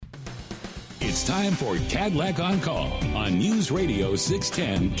It's time for Cadillac On Call on News Radio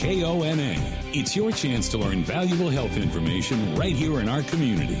 610 KONA. It's your chance to learn valuable health information right here in our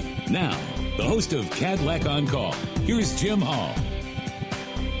community. Now, the host of Cadillac On Call, here's Jim Hall.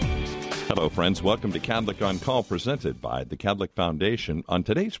 Hello, friends. Welcome to Cadillac On Call, presented by the Cadillac Foundation. On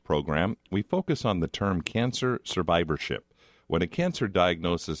today's program, we focus on the term cancer survivorship. When a cancer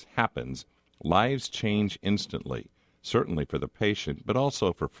diagnosis happens, lives change instantly, certainly for the patient, but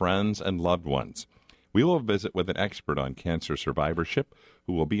also for friends and loved ones. We will visit with an expert on cancer survivorship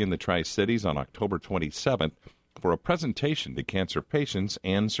who will be in the Tri-Cities on October 27th for a presentation to cancer patients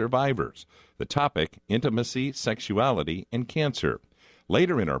and survivors. The topic, intimacy, sexuality, and cancer.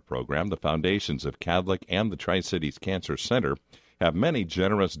 Later in our program, the foundations of Cadillac and the Tri-Cities Cancer Center have many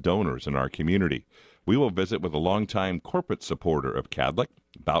generous donors in our community. We will visit with a longtime corporate supporter of Cadillac,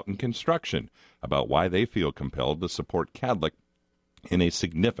 Boughton Construction, about why they feel compelled to support Cadillac in a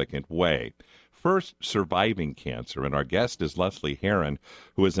significant way. First, surviving cancer, and our guest is Leslie Herron,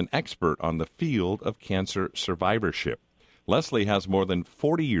 who is an expert on the field of cancer survivorship. Leslie has more than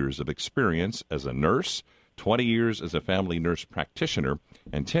 40 years of experience as a nurse, 20 years as a family nurse practitioner,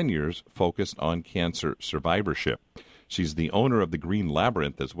 and 10 years focused on cancer survivorship. She's the owner of the Green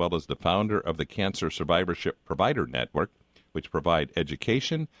Labyrinth, as well as the founder of the Cancer Survivorship Provider Network, which provide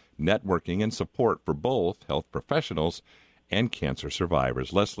education, networking, and support for both health professionals and cancer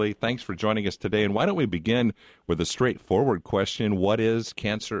survivors. Leslie, thanks for joining us today. And why don't we begin with a straightforward question: what is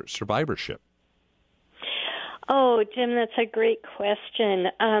cancer survivorship? Oh, Jim, that's a great question.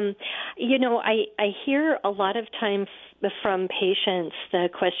 I hear a lot of times from patients the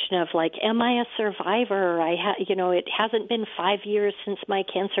question of, like, am I a survivor? It hasn't been 5 years since my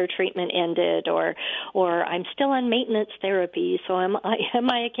cancer treatment ended, or I'm still on maintenance therapy, so am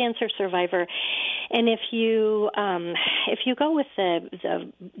I a cancer survivor? And if you go with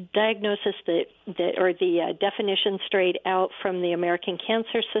the diagnosis or the definition straight out from the American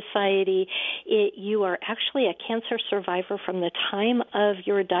Cancer Society, you are actually a cancer survivor from the time of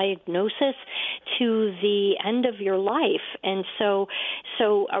your diagnosis to the end of your life. And so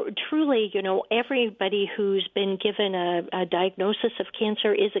truly, everybody who's been given a diagnosis of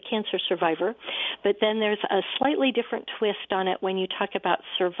cancer is a cancer survivor. But then there's a slightly different twist on it when you talk about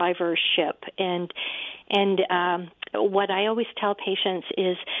survivorship. And what I always tell patients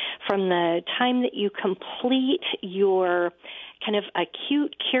is, from the time that you complete your kind of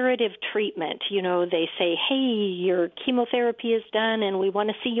acute curative treatment, they say, hey, your chemotherapy is done and we want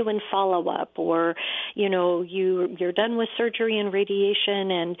to see you in follow-up, or, you're done with surgery and radiation,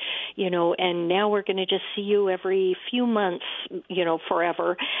 and now we're going to just see you every few months,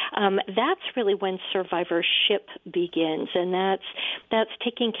 forever. That's really when survivorship begins, and that's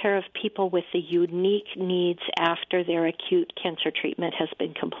taking care of people with the unique needs after their acute cancer treatment has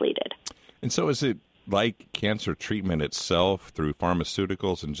been completed. And so is it like cancer treatment itself through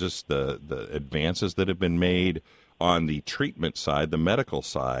pharmaceuticals and just the advances that have been made on the treatment side, the medical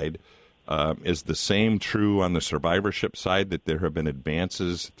side, is the same true on the survivorship side, that there have been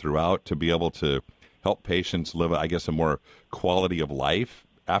advances throughout to be able to help patients live, I guess, a more quality of life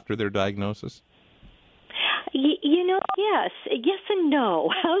after their diagnosis? Yes and no.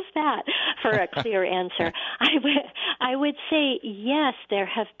 How's that for a clear answer? I would say yes, there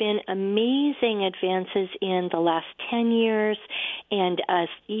have been amazing advances in the last 10 years, and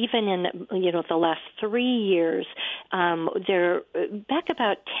even in the last 3 years. Back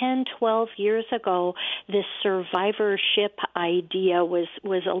about 10, 12 years ago, this survivorship idea was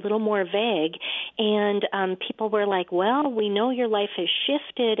a little more vague, and people were like, well, we know your life has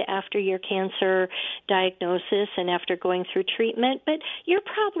shifted after your cancer diagnosis and after going through treatment, but you're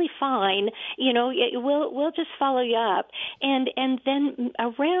probably fine. We'll just follow you up. And then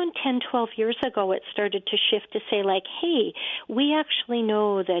around 10, 12 years ago, it started to shift to say, like, hey, we actually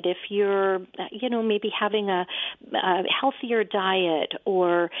know that if you're, maybe having a healthier diet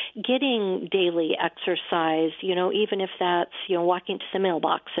or getting daily exercise, even if that's, walking to the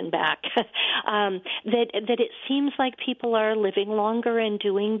mailbox and back, that it seems like people are living longer and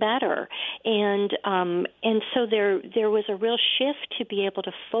doing better. And so there was a real shift to be able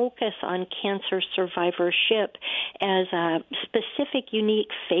to focus on cancer survivorship as a specific, unique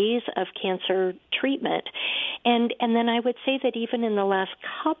phase of cancer treatment. And then I would say that even in the last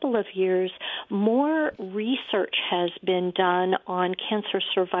couple of years, more research has been done on cancer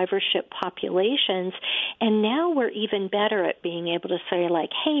survivorship populations, and now we're even better at being able to say,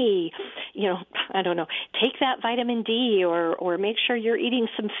 like, hey, I don't know, take that vitamin D, or make sure you're eating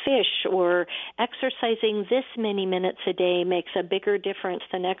some fish, or exercising this many minutes a day makes a bigger difference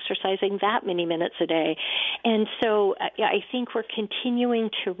than exercising that many minutes a day. And so I think we're continuing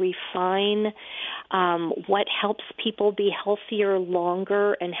to refine what helps people be healthier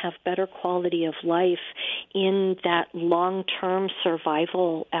longer and have better quality of life in that long-term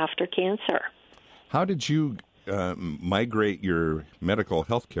survival after cancer. How did you migrate your medical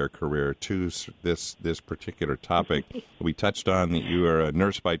healthcare career to this particular topic? We touched on that you are a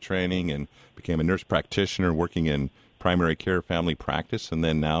nurse by training and became a nurse practitioner working in primary care family practice, and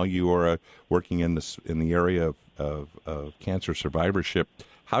then now you are working in the area of cancer survivorship.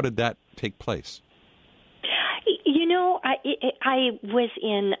 How did that take place? I was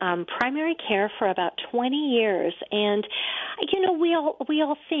in primary care for about 20 years, and we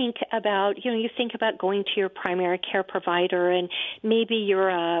all think about, you think about going to your primary care provider, and maybe you're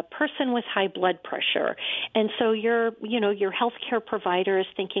a person with high blood pressure, and so your healthcare provider is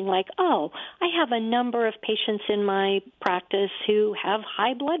thinking like, oh, I have a number of patients in my practice who have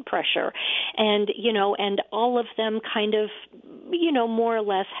high blood pressure, and all of them kind of, more or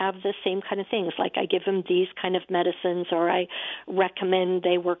less have the same kind of things. Like I give them these kind of medicines, or I recommend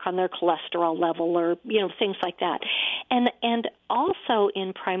they work on their cholesterol level, or, things like that. And also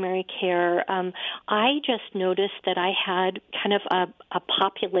in primary care, I just noticed that I had kind of a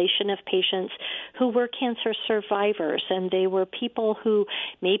population of patients who were cancer survivors, and they were people who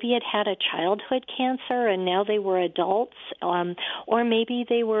maybe had a childhood cancer and now they were adults, or maybe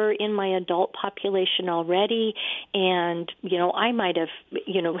they were in my adult population already, and, I might have,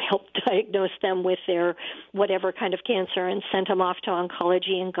 helped diagnose them with their whatever kind of cancer and sent them off to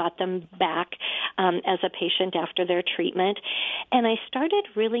oncology and got them back as a patient after their treatment. And I started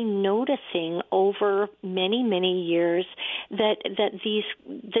really noticing over many, many years that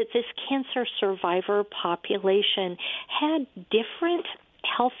this cancer survivor population had different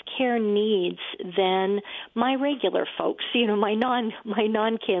healthcare needs than my regular folks, my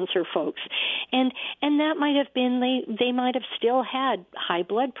non-cancer folks. And that might have been they might have still had high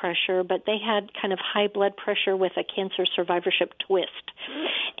blood pressure, but they had kind of high blood pressure with a cancer survivorship twist.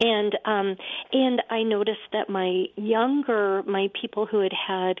 And I noticed that my people who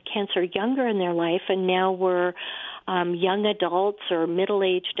had cancer younger in their life and now were young adults or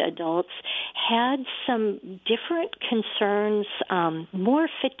middle-aged adults had some different concerns, more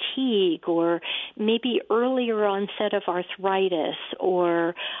fatigue, or maybe earlier onset of arthritis,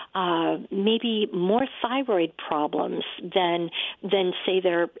 or maybe more thyroid problems than say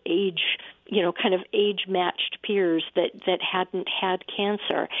their age, kind of age-matched peers that hadn't had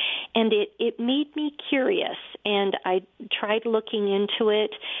cancer. And it made me curious, and I tried looking into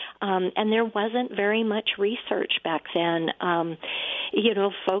it, and there wasn't very much research back then.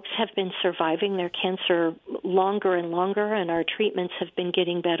 Folks have been surviving their cancer longer and longer, and our treatments have been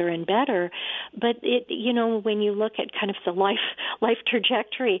getting better and better. But when you look at kind of the life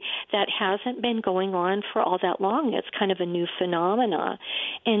trajectory, that hasn't been going on for all that long. It's kind of a new phenomena.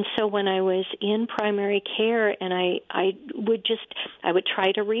 And so when I was in primary care, and I would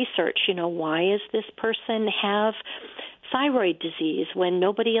try to research, why does this person have thyroid disease when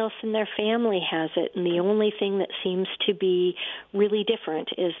nobody else in their family has it, and the only thing that seems to be really different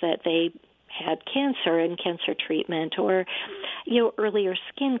is that they had cancer and cancer treatment, or earlier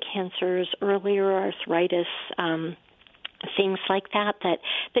skin cancers, earlier arthritis, things like that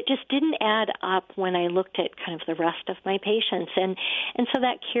just didn't add up when I looked at kind of the rest of my patients. And so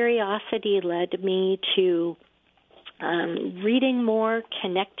that curiosity led me to reading more,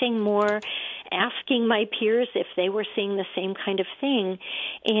 connecting more, asking my peers if they were seeing the same kind of thing.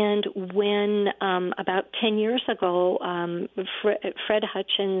 And when about 10 years ago, Fred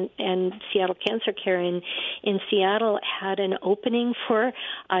Hutch and Seattle Cancer Care in Seattle had an opening for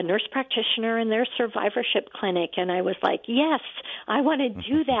a nurse practitioner in their survivorship clinic, and I was like, yes, I want to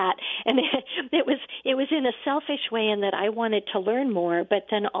do that. And it was in a selfish way in that I wanted to learn more, but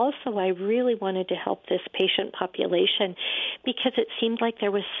then also I really wanted to help this patient population because it seemed like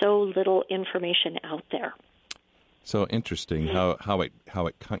there was so little information out there. So interesting how it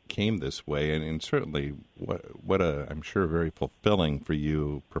came this way, and certainly what I'm sure very fulfilling for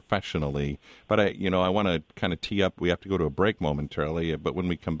you professionally. But I want to kind of tee up. We have to go to a break momentarily, but when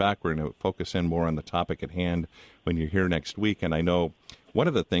we come back, we're going to focus in more on the topic at hand when you're here next week. And I know one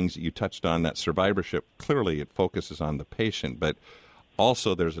of the things that you touched on, that survivorship, clearly it focuses on the patient, but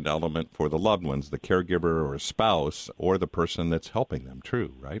also there's an element for the loved ones, the caregiver or spouse or the person that's helping them.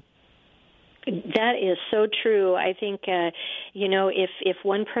 True, right? That is so true. I think, if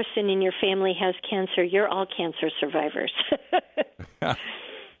one person in your family has cancer, you're all cancer survivors.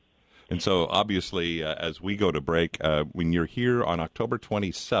 And so, obviously, as we go to break, when you're here on October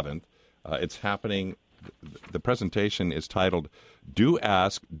 27th, it's happening. The presentation is titled Do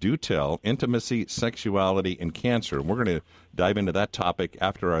Ask, Do Tell, Intimacy, Sexuality, and Cancer. And we're going to dive into that topic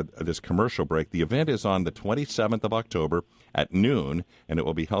after this commercial break. The event is on the 27th of October at noon, and it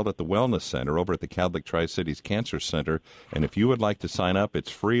will be held at the Wellness Center over at the Catholic Tri-Cities Cancer Center. And if you would like to sign up, it's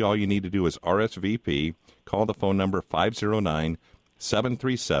free. All you need to do is RSVP. Call the phone number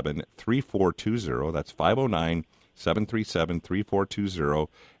 509-737-3420. That's 509-737-3420,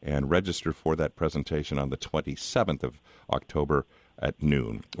 and register for that presentation on the 27th of October at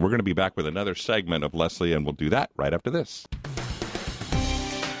noon. We're going to be back with another segment of Leslie, and we'll do that right after this.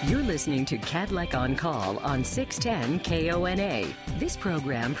 You're listening to Cadillac On Call on 610 KONA. This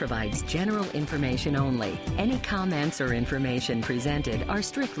program provides general information only. Any comments or information presented are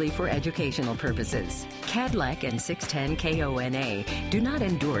strictly for educational purposes. Cadillac and 610 KONA do not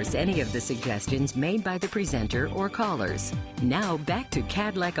endorse any of the suggestions made by the presenter or callers. Now back to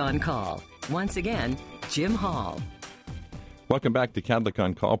Cadillac On Call. Once again, Jim Hall. Welcome back to Cadillac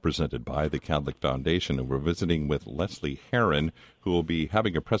On Call, presented by the Catholic Foundation, and we're visiting with Leslie Herron, who will be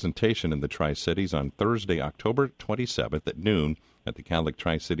having a presentation in the Tri-Cities on Thursday, October 27th at noon at the Catholic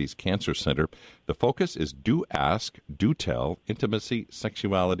Tri-Cities Cancer Center. The focus is Do Ask, Do Tell, Intimacy,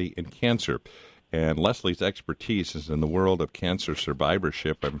 Sexuality, and Cancer. And Leslie's expertise is in the world of cancer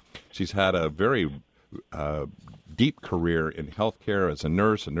survivorship, and she's had a very deep career in healthcare as a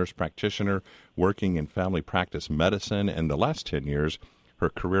nurse practitioner, working in family practice medicine, and the last 10 years, her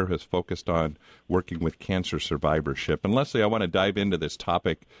career has focused on working with cancer survivorship. And Leslie, I want to dive into this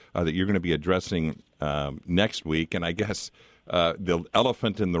topic that you're going to be addressing next week, and I guess the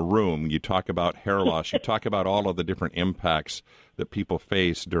elephant in the room, you talk about hair loss, you talk about all of the different impacts that people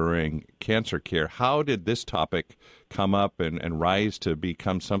face during cancer care. How did this topic come up and rise to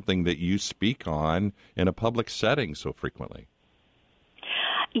become something that you speak on in a public setting so frequently?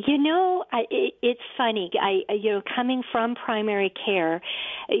 You know, it's funny. Coming from primary care,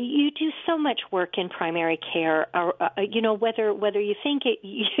 you do so much work in primary care. Whether you think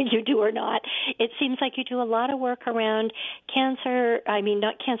you do or not, it seems like you do a lot of work around cancer. I mean,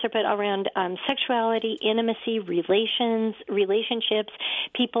 not cancer, but around sexuality, intimacy, relationships.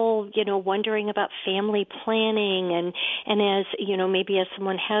 People, wondering about family planning, and as maybe as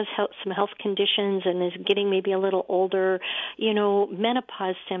someone has some health conditions and is getting maybe a little older,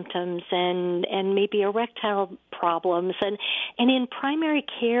 menopause symptoms and maybe erectile problems. And in primary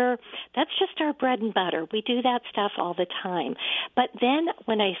care, that's just our bread and butter. We do that stuff all the time. But then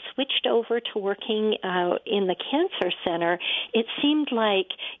when I switched over to working in the cancer center, it seemed like,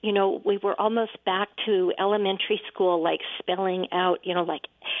 we were almost back to elementary school, like spelling out, like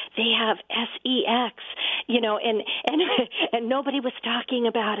they have SEX, and nobody was talking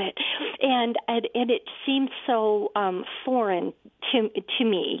about it. And it seemed so foreign to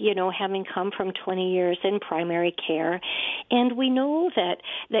me, having come from 20 years in primary care. And we know that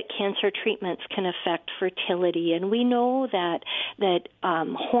cancer treatments can affect fertility, and we know that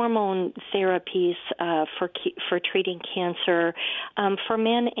hormone therapies for treating cancer for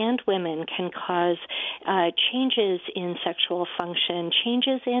men and women can cause changes in sexual function,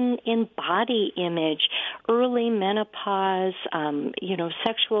 changes in body image, early menopause,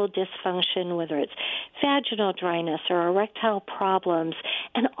 sexual dysfunction, whether it's vaginal dryness or erectile problems,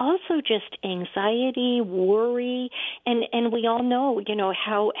 and also just anxiety, worry, and we all know,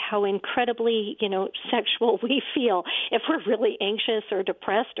 how incredibly, sexual we feel if we're really anxious or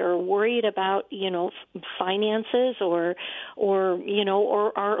depressed or worried about, finances or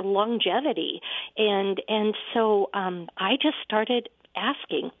our longevity. And so I just started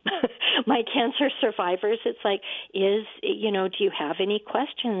asking my cancer survivors, it's like, do you have any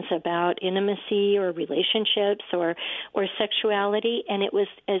questions about intimacy or relationships or sexuality? And it was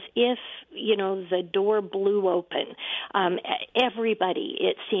as if, the door blew open. Everybody,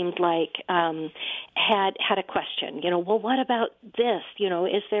 it seemed like, had a question, well, what about this?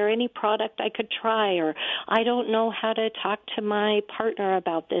 Is there any product I could try? Or I don't know how to talk to my partner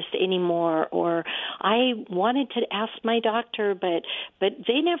about this anymore. Or I wanted to ask my doctor, but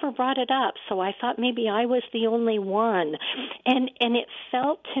they never brought it up, so I thought maybe I was the only one. And it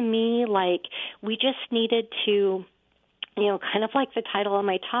felt to me like we just needed to, kind of like the title of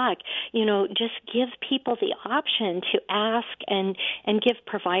my talk, just give people the option to ask and give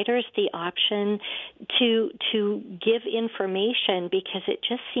providers the option to give information, because it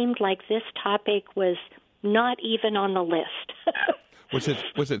just seemed like this topic was not even on the list. Was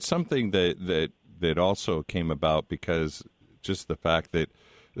it something that also came about because just the fact that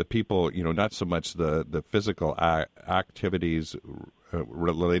the people, not so much the physical activities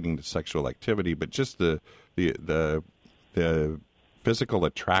relating to sexual activity, but just the physical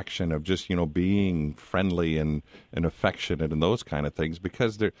attraction of just, being friendly and affectionate and those kind of things,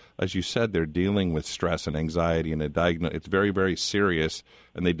 because they're, as you said, they're dealing with stress and anxiety and it's very, very serious,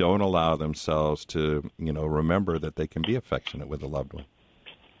 and they don't allow themselves to, remember that they can be affectionate with a loved one.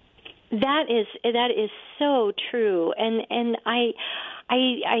 That is so true, and I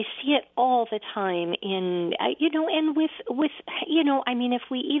see it all the time in, and with, if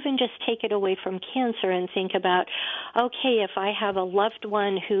we even just take it away from cancer and think about, okay, if I have a loved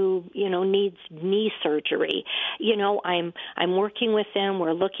one who, needs knee surgery, I'm working with them,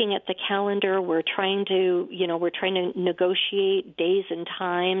 we're looking at the calendar, we're trying to negotiate days and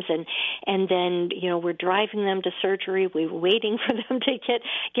times, and then, we're driving them to surgery, we're waiting for them to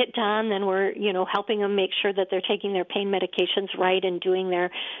get done, then we're, helping them make sure that they're taking their pain medications right and doing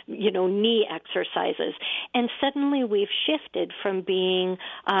their, knee exercises. And suddenly we've shifted from being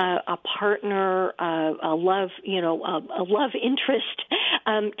a partner, a love interest,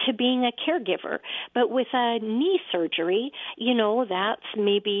 to being a caregiver. But with a knee surgery, that's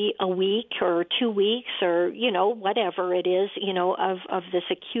maybe a week or 2 weeks or, whatever it is, of this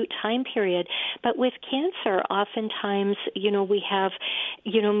acute time period. But with cancer, oftentimes, we have,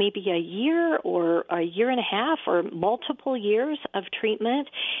 maybe a year or a year and a half or multiple years of treatment,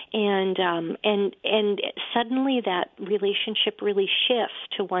 and suddenly that relationship really shifts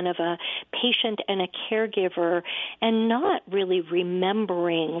to one of a patient and a caregiver, and not really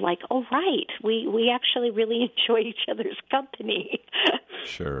remembering like, oh right, we actually really enjoy each other's company.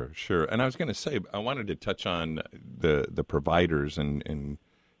 Sure. And I was going to say, I wanted to touch on the providers and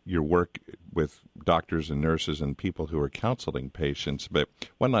your work with doctors and nurses and people who are counseling patients. But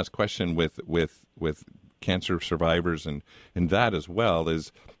one last question with cancer survivors and that as well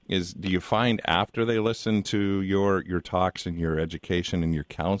is do you find after they listen to your talks and your education and your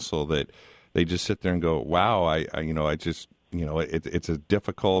counsel that they just sit there and go, wow, it's a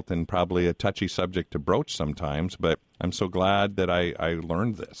difficult and probably a touchy subject to broach sometimes, but I'm so glad that I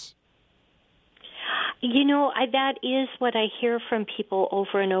learned this. That is what I hear from people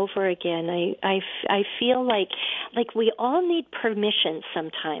over and over again. I feel like we all need permission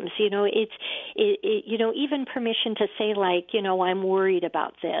sometimes. It's even permission to say like, I'm worried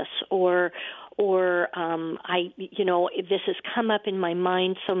about this, or this has come up in my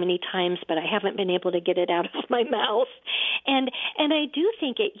mind so many times, but I haven't been able to get it out of my mouth. And I do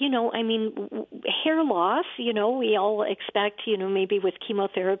think hair loss, we all expect, maybe with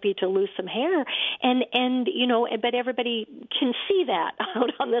chemotherapy to lose some hair, but everybody can see that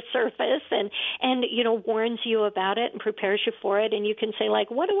out on the surface and warns you about it and prepares you for it, and you can say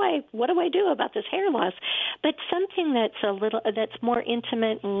like, what do I do about this hair loss? But something that's more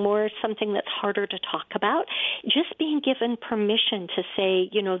intimate and more something that's harder to talk about, just being given permission to say,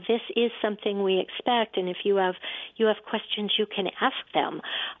 this is something we expect, and if you have questions, you can ask them.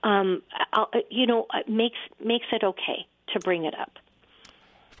 Makes it okay to bring it up.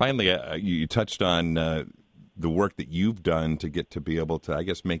 Finally, you touched on the work that you've done to get to be able to, I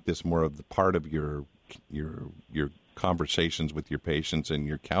guess, make this more of the part of your conversations with your patients and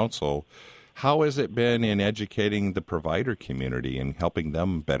your counsel. How has it been in educating the provider community and helping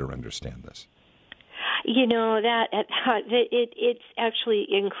them better understand this? It's actually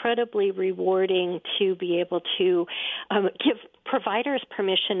incredibly rewarding to be able to give providers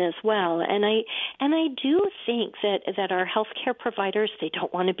permission as well, and I do think that our healthcare providers, they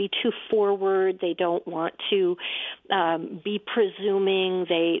don't want to be too forward, they don't want to be presuming,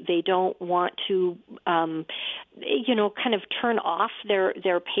 they don't want to kind of turn off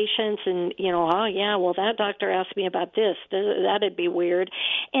their patients and oh yeah, well that doctor asked me about this, that'd be weird,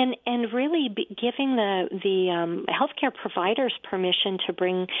 and really giving the healthcare providers permission to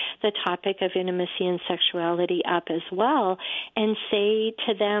bring the topic of intimacy and sexuality up as well, and say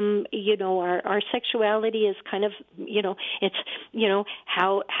to them, our sexuality is kind of, it's,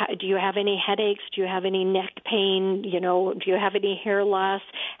 how do you have any headaches? Do you have any neck pain? Do you have any hair loss?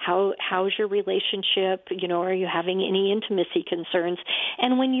 How's your relationship? Are you having any intimacy concerns?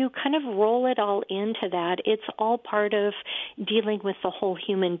 And when you kind of roll it all into that, it's all part of dealing with the whole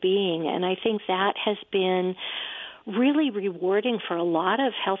human being. And I think that has been really rewarding for a lot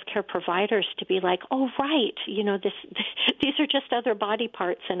of healthcare providers to be like, oh, right, these are just other body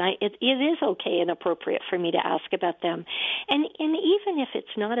parts, and it is okay and appropriate for me to ask about them. And even if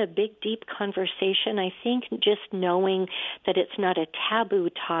it's not a big, deep conversation, I think just knowing that it's not a taboo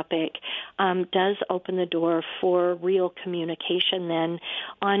topic does open the door for real communication then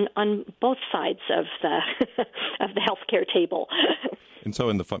on both sides of the of the healthcare table. And so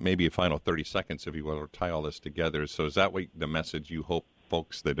in the maybe a final 30 seconds, if you will, tie all this together. So is that what the message you hope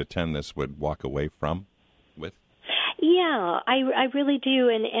folks that attend this would walk away from with? Yeah, I really do,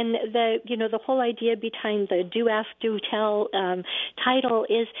 and the whole idea behind the Do Ask, Do Tell title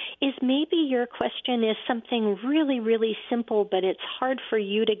is maybe your question is something really, really simple, but it's hard for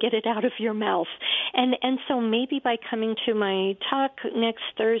you to get it out of your mouth, and so maybe by coming to my talk next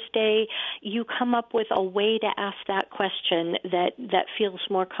Thursday, you come up with a way to ask that question that feels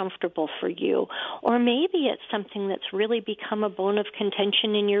more comfortable for you, or maybe it's something that's really become a bone of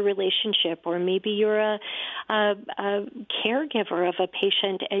contention in your relationship, or maybe you're a caregiver of a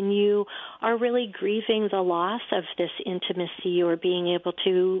patient and you are really grieving the loss of this intimacy or being able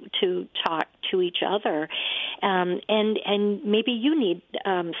to talk to each other, and maybe you need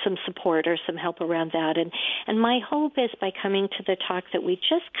some support or some help around that, and my hope is by coming to the talk that we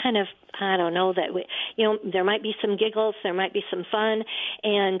just kind of, I don't know, that we, there might be some giggles, there might be some fun,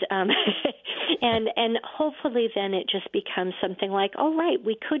 and and hopefully then it just becomes something like, all right,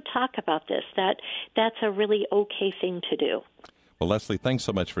 we could talk about this. That's a really okay thing to do. Well, Leslie, thanks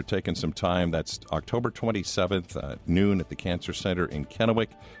so much for taking some time. That's October 27th, noon at the Cancer Center in Kennewick.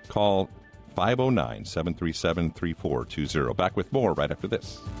 Call 509-737-3420. Back with more right after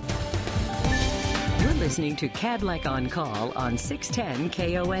this. You're listening to Cadillac On Call on 610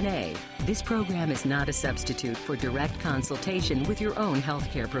 KONA. This program is not a substitute for direct consultation with your own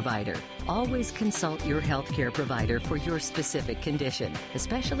healthcare provider. Always consult your healthcare provider for your specific condition,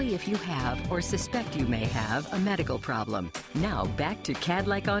 especially if you have or suspect you may have a medical problem. Now back to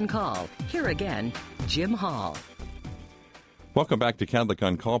Cadillac On Call. Here again, Jim Hall. Welcome back to Cadillac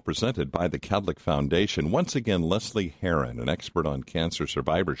On Call, presented by the Cadillac Foundation. Once again, Leslie Herron, an expert on cancer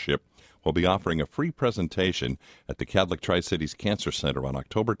survivorship, will be offering a free presentation at the Cadillac Tri-Cities Cancer Center on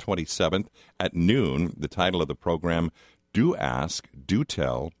October 27th at noon. The title of the program, Do Ask, Do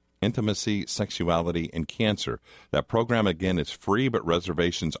Tell, Intimacy, Sexuality, and Cancer. That program, again, is free, but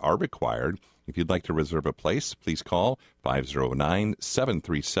reservations are required. If you'd like to reserve a place, please call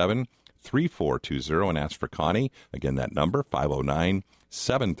 509-737-3420 and ask for Connie. Again, that number,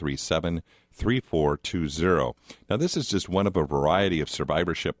 509-737-3420. Now, this is just one of a variety of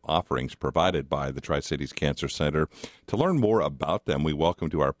survivorship offerings provided by the Tri-Cities Cancer Center. To learn more about them, we welcome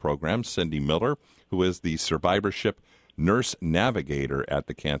to our program Cindy Miller, who is the survivorship nurse navigator at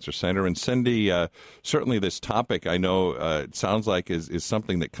the Cancer Center. And Cindy, certainly this topic, I know it sounds like is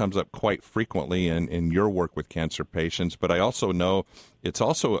something that comes up quite frequently in your work with cancer patients, but I also know it's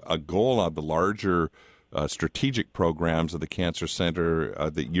also a goal of the larger strategic programs of the Cancer Center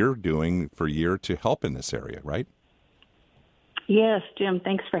that you're doing for a year to help in this area, right? Yes, Jim,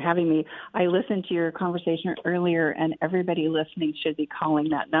 thanks for having me. I listened to your conversation earlier, and everybody listening should be calling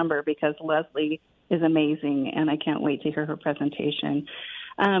that number because Leslie is amazing, and I can't wait to hear her presentation.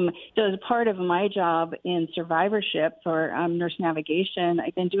 So as part of my job in survivorship for nurse navigation,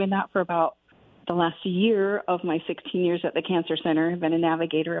 I've been doing that for about the last year of my 16 years at the Cancer Center. I've been a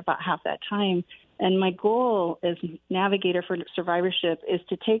navigator about half that time. And my goal as navigator for survivorship is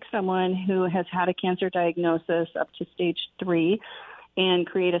to take someone who has had a cancer diagnosis up to stage 3 and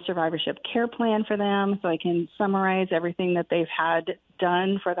create a survivorship care plan for them so I can summarize everything that they've had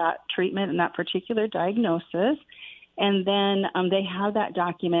done for that treatment and that particular diagnosis. And then they have that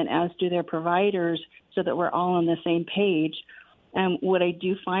document, as do their providers, so that we're all on the same page. And what I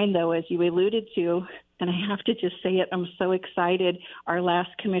do find, though, as you alluded to, and I have to just say it, I'm so excited, our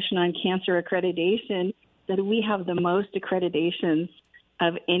last Commission on Cancer accreditation, that we have the most accreditations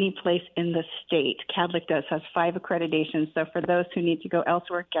of any place in the state. Cadillac has 5 accreditations. So for those who need to go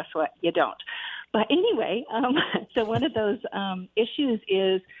elsewhere, guess what? You don't. But anyway, so one of those issues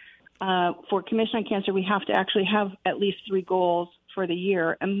is for Commission on Cancer, we have to actually have at least 3 goals for the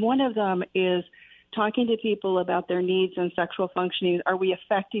year. And one of them is talking to people about their needs and sexual functioning. Are we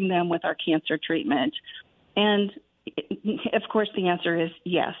affecting them with our cancer treatment? And of course, the answer is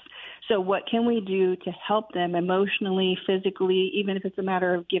yes. So what can we do to help them emotionally, physically, even if it's a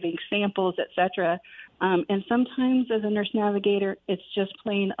matter of giving samples, et cetera? And sometimes as a nurse navigator, it's just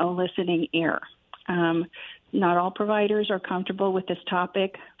plain a listening ear. Not all providers are comfortable with this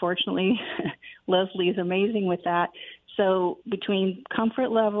topic. Fortunately, Leslie is amazing with that. So between comfort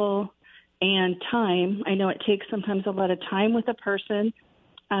level and time, I know it takes sometimes a lot of time with a person.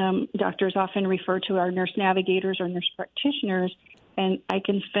 Doctors often refer to our nurse navigators or nurse practitioners, and I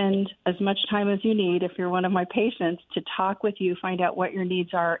can spend as much time as you need if you're one of my patients to talk with you, find out what your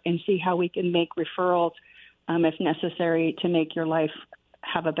needs are, and see how we can make referrals, if necessary, to make your life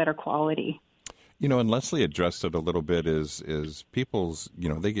have a better quality. You know, and Leslie addressed it a little bit, is people's,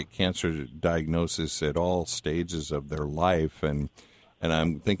 they get cancer diagnosis at all stages of their life, and And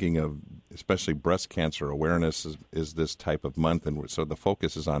I'm thinking of especially breast cancer awareness is this type of month, and so the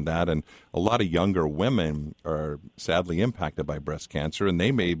focus is on that. And a lot of younger women are sadly impacted by breast cancer, and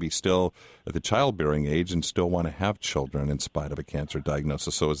they may be still at the childbearing age and still want to have children in spite of a cancer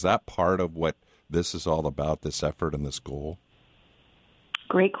diagnosis. So is that part of what this is all about, this effort and this goal?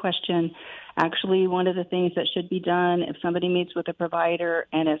 Great question. Actually, one of the things that should be done if somebody meets with a provider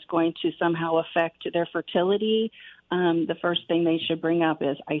and it's going to somehow affect their fertility, the first thing they should bring up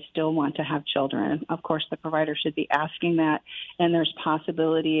is, I still want to have children. Of course, the provider should be asking that, and there's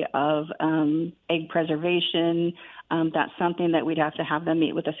possibility of egg preservation. That's something that we'd have to have them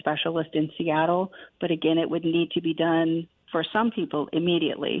meet with a specialist in Seattle. But again, it would need to be done for some people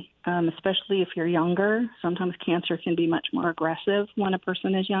immediately, especially if you're younger. Sometimes cancer can be much more aggressive when a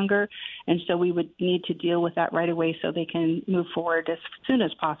person is younger, and so we would need to deal with that right away so they can move forward as soon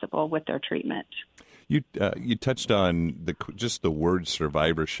as possible with their treatment. You touched on just the word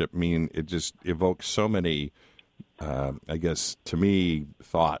survivorship. I mean, it just evokes so many, I guess, to me,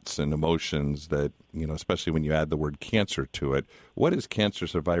 thoughts and emotions that, especially when you add the word cancer to it. What does cancer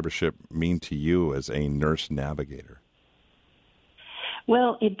survivorship mean to you as a nurse navigator?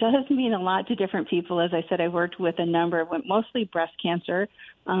 Well, it does mean a lot to different people. As I said, I worked with a number of, mostly breast cancer,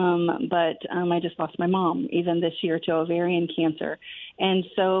 but I just lost my mom even this year to ovarian cancer. And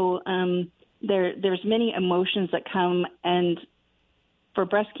so there's many emotions that come, and for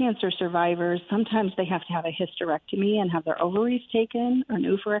breast cancer survivors, sometimes they have to have a hysterectomy and have their ovaries taken, or an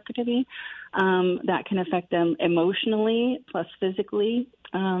oophorectomy. That can affect them emotionally plus physically.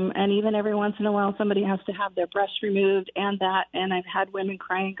 And even every once in a while, somebody has to have their breast removed and I've had women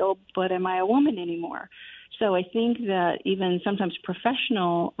cry and go, but am I a woman anymore? So I think that even sometimes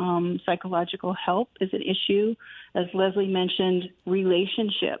professional psychological help is an issue. As Leslie mentioned,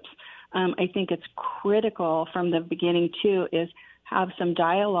 relationships. I think it's critical from the beginning, too, is have some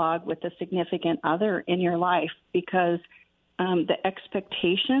dialogue with the significant other in your life, because the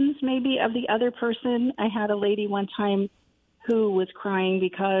expectations maybe of the other person. I had a lady one time who was crying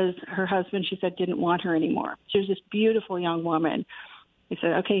because her husband, she said, didn't want her anymore. She was this beautiful young woman. He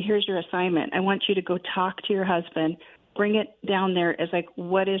said, okay, here's your assignment. I want you to go talk to your husband, bring it down there as like,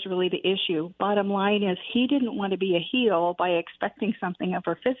 what is really the issue? Bottom line is he didn't want to be a heel by expecting something of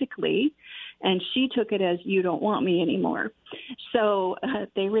her physically, and she took it as, you don't want me anymore. So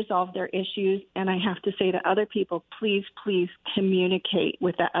they resolved their issues, and I have to say to other people, please communicate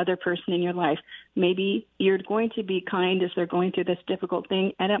with that other person in your life. Maybe you're going to be kind as they're going through this difficult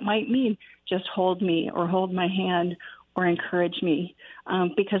thing, and it might mean just hold me or hold my hand or encourage me,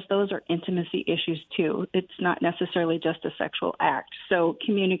 because those are intimacy issues too. It's not necessarily just a sexual act. So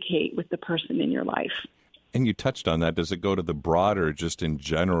communicate with the person in your life. And you touched on that. Does it go to the broader, just in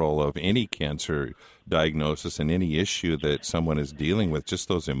general, of any cancer diagnosis and any issue that someone is dealing with? Just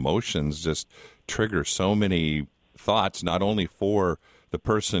those emotions just trigger so many thoughts, not only for the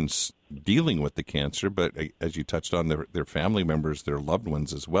person's dealing with the cancer, but as you touched on, their family members, their loved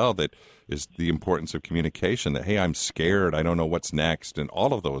ones as well. That is the importance of communication, that, hey, I'm scared, I don't know what's next, and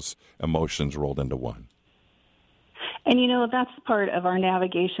all of those emotions rolled into one. And, that's part of our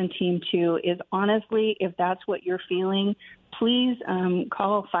navigation team, too, is honestly, if that's what you're feeling, please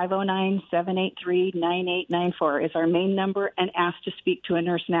call 509-783-9894 is our main number, and ask to speak to a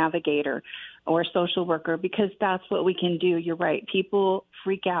nurse navigator or social worker, because that's what we can do. You're right. People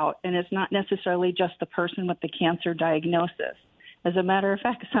freak out, and it's not necessarily just the person with the cancer diagnosis. As a matter of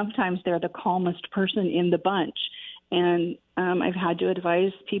fact, sometimes they're the calmest person in the bunch. And I've had to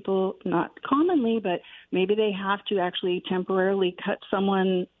advise people, not commonly, but maybe they have to actually temporarily cut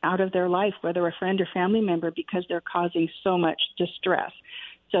someone out of their life, whether a friend or family member, because they're causing so much distress.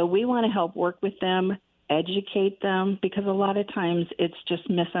 So we want to help work with them, educate them, because a lot of times it's just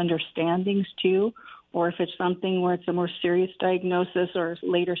misunderstandings too, or if it's something where it's a more serious diagnosis or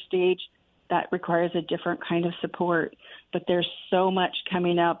later stage, that requires a different kind of support. But there's so much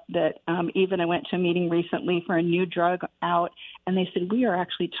coming up that even I went to a meeting recently for a new drug out, and they said, we are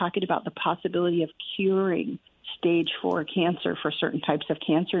actually talking about the possibility of curing stage 4 cancer for certain types of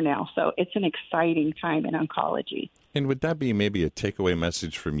cancer now. So it's an exciting time in oncology. And would that be maybe a takeaway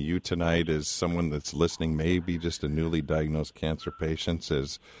message from you tonight as someone that's listening, maybe just a newly diagnosed cancer patient,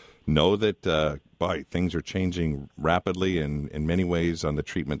 is know that things are changing rapidly and in many ways on the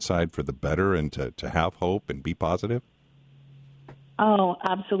treatment side for the better, and to have hope and be positive? Oh,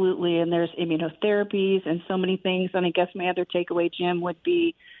 absolutely. And there's immunotherapies and so many things. And I guess my other takeaway, Jim, would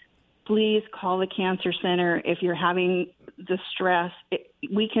be please call the Cancer Center if you're having the stress.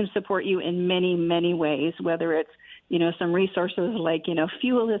 We can support you in many, many ways, whether it's some resources like,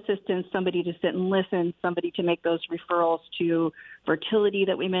 fuel assistance, somebody to sit and listen, somebody to make those referrals to fertility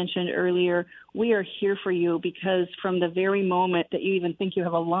that we mentioned earlier. We are here for you because from the very moment that you even think you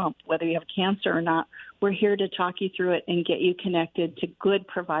have a lump, whether you have cancer or not, we're here to talk you through it and get you connected to good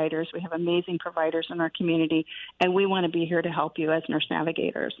providers. We have amazing providers in our community, and we want to be here to help you as nurse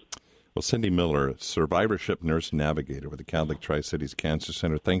navigators. Well, Cindy Miller, Survivorship Nurse Navigator with the Catholic Tri-Cities Cancer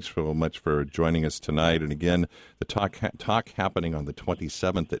Center, thanks so much for joining us tonight. And again, the talk happening on the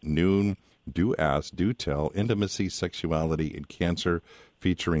 27th at noon. Do Ask, Do Tell, Intimacy, Sexuality, and Cancer,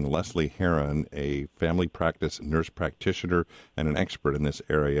 featuring Leslie Heron, a family practice nurse practitioner and an expert in this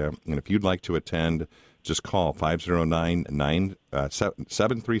area. And if you'd like to attend, just call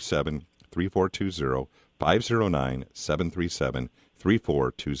 509-737-3420, 509-737-3420.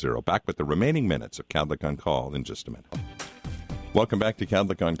 Back with the remaining minutes of Catholic on Call in just a minute. Welcome back to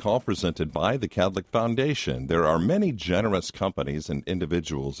Catholic on Call, presented by the Catholic Foundation. There are many generous companies and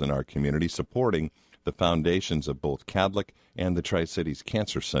individuals in our community supporting the foundations of both Catholic and the Tri-Cities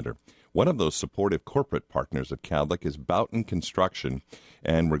Cancer Center. One of those supportive corporate partners of Catholic is Boughton Construction,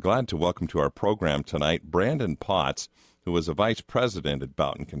 and we're glad to welcome to our program tonight Brandon Potts, who is a vice president at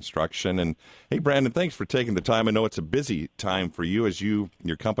Boughton Construction. And hey, Brandon, thanks for taking the time. I know it's a busy time for you as your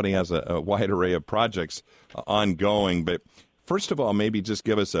company has a wide array of projects ongoing. But first of all, maybe just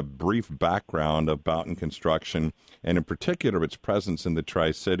give us a brief background of Boughton Construction and in particular its presence in the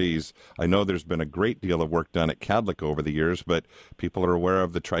Tri-Cities. I know there's been a great deal of work done at Cadlick over the years, but people are aware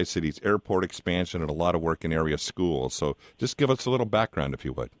of the Tri-Cities airport expansion and a lot of work in area schools. So just give us a little background, if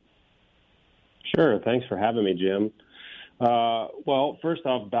you would. Sure. Thanks for having me, Jim. Well, first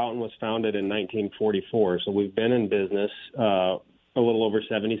off, Boughton was founded in 1944, so we've been in business a little over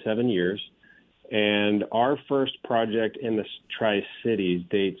 77 years. And our first project in the Tri-Cities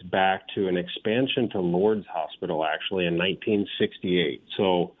dates back to an expansion to Lourdes Hospital, actually, in 1968.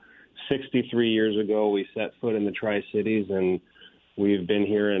 So 63 years ago, we set foot in the Tri-Cities, and we've been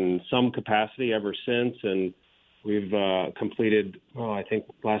here in some capacity ever since. And we've completed, I think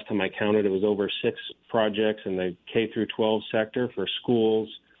last time I counted, it was over 6 projects in the K through 12 sector for schools,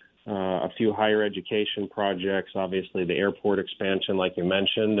 a few higher education projects, obviously the airport expansion, like you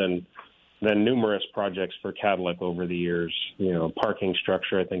mentioned, and then numerous projects for Cadlick over the years, parking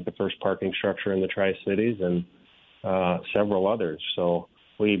structure, I think the first parking structure in the Tri-Cities, and several others. So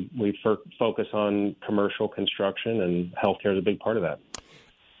we focus on commercial construction, and healthcare is a big part of that.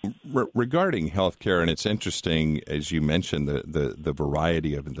 Regarding healthcare, and it's interesting, as you mentioned, the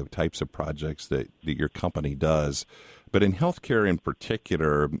variety of the types of projects that your company does. But in healthcare in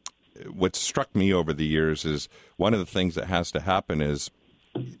particular, what struck me over the years is one of the things that has to happen is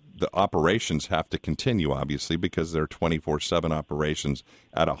the operations have to continue, obviously, because they're 24/7 operations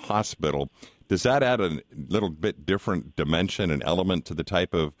at a hospital. Does that add a little bit different dimension and element to the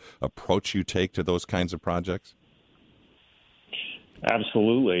type of approach you take to those kinds of projects?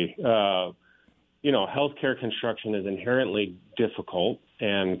 Absolutely. Healthcare construction is inherently difficult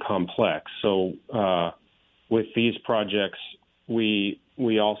and complex. So with these projects, we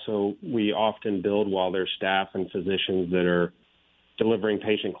often build while there's staff and physicians that are delivering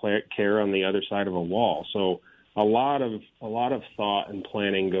patient care on the other side of a wall. So a lot of thought and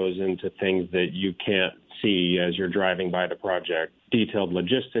planning goes into things that you can't see as you're driving by the project. Detailed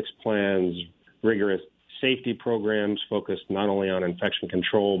logistics plans, rigorous safety programs focused not only on infection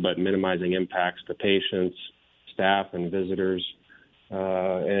control, but minimizing impacts to patients, staff, and visitors.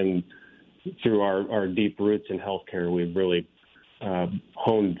 And through our deep roots in healthcare, we've really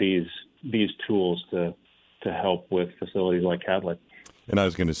honed these tools to help with facilities like Cadlick. And I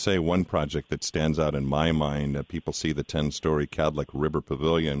was going to say one project that stands out in my mind, people see the 10-story Cadlick River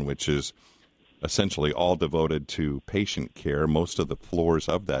Pavilion, which is essentially all devoted to patient care. Most of the floors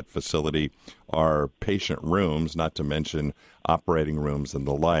of that facility are patient rooms, not to mention operating rooms and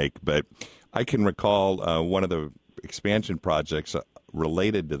the like. But I can recall one of the expansion projects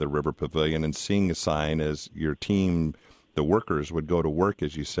related to the River Pavilion and seeing a sign as your team, the workers, would go to work,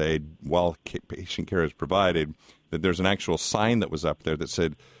 as you say, while patient care is provided, that there's an actual sign that was up there that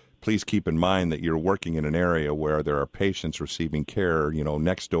said, please keep in mind that you're working in an area where there are patients receiving care,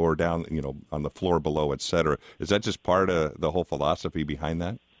 next door, down, on the floor below, et cetera. Is that just part of the whole philosophy behind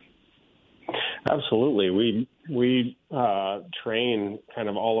that? Absolutely. We train kind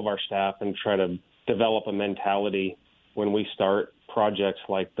of all of our staff and try to develop a mentality when we start projects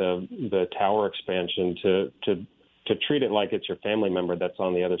like the tower expansion to treat it like it's your family member that's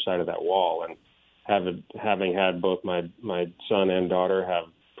on the other side of that wall. And having had both my son and daughter have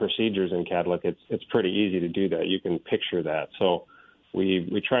procedures in Cadlick, it's pretty easy to do that. You can picture that. So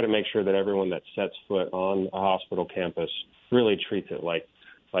we try to make sure that everyone that sets foot on a hospital campus really treats it like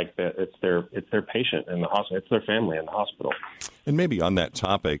it's their patient in the hospital, it's their family in the hospital. And maybe on that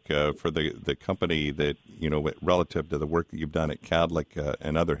topic, for the company that, relative to the work that you've done at Kadlec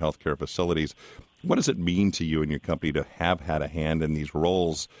and other healthcare facilities, what does it mean to you and your company to have had a hand in these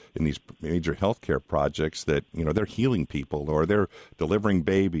roles in these major healthcare projects that, they're healing people, or they're delivering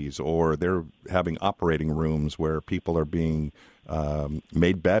babies, or they're having operating rooms where people are being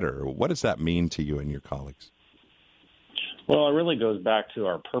made better? What does that mean to you and your colleagues? Well, it really goes back to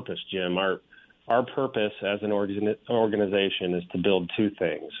our purpose, Jim. Our purpose as an organization is to build two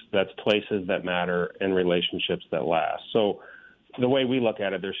things. That's places that matter and relationships that last. So the way we look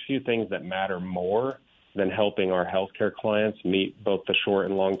at it, there's few things that matter more than helping our healthcare clients meet both the short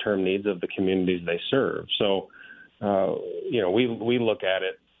and long-term needs of the communities they serve. So, we look at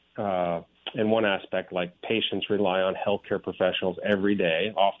it in one aspect, like patients rely on healthcare professionals every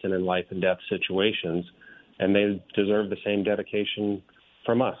day, often in life and death situations, and they deserve the same dedication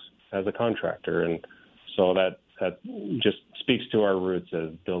from us as a contractor. And so that just speaks to our roots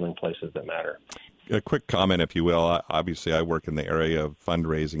as building places that matter. A quick comment, if you will. Obviously, I work in the area of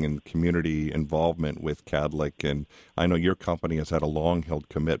fundraising and community involvement with Kadlec, and I know your company has had a long-held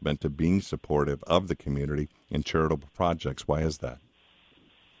commitment to being supportive of the community in charitable projects. Why is that?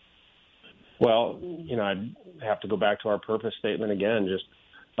 Well, I'd have to go back to our purpose statement again, just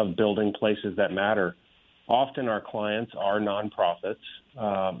of building places that matter. Often our clients are nonprofits,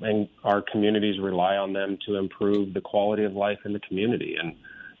 and our communities rely on them to improve the quality of life in the community. And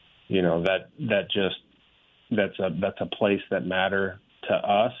that's a place that matter to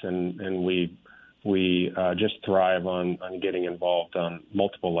us, and we just thrive on getting involved on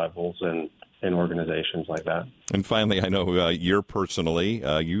multiple levels and in organizations like that. And finally, I know you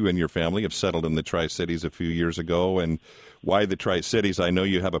and your family have settled in the Tri-Cities a few years ago. And why the Tri-Cities? I know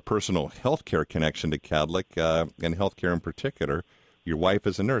you have a personal healthcare connection to Kadlec, and healthcare in particular. Your wife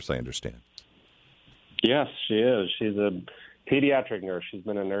is a nurse, I understand. Yes, she is. She's a pediatric nurse. She's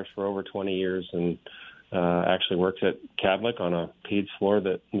been a nurse for over 20 years and actually works at Kadlec on a peds floor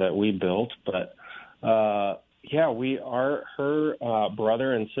that we built. But her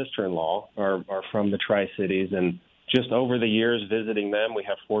brother and sister-in-law are from the Tri-Cities, and just over the years visiting them, we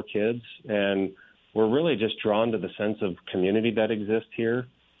have 4 kids, and we're really just drawn to the sense of community that exists here.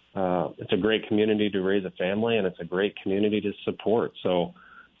 It's a great community to raise a family, and it's a great community to support. So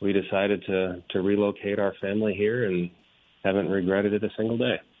we decided to relocate our family here and haven't regretted it a single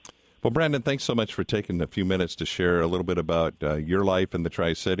day. Well, Brandon, thanks so much for taking a few minutes to share a little bit about your life in the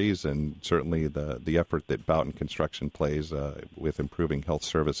Tri-Cities, and certainly the effort that Boughton Construction plays with improving health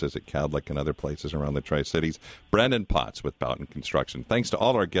services at Kadlec and other places around the Tri-Cities. Brandon Potts with Boughton Construction. Thanks to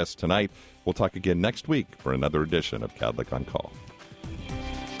all our guests tonight. We'll talk again next week for another edition of Kadlec on Call.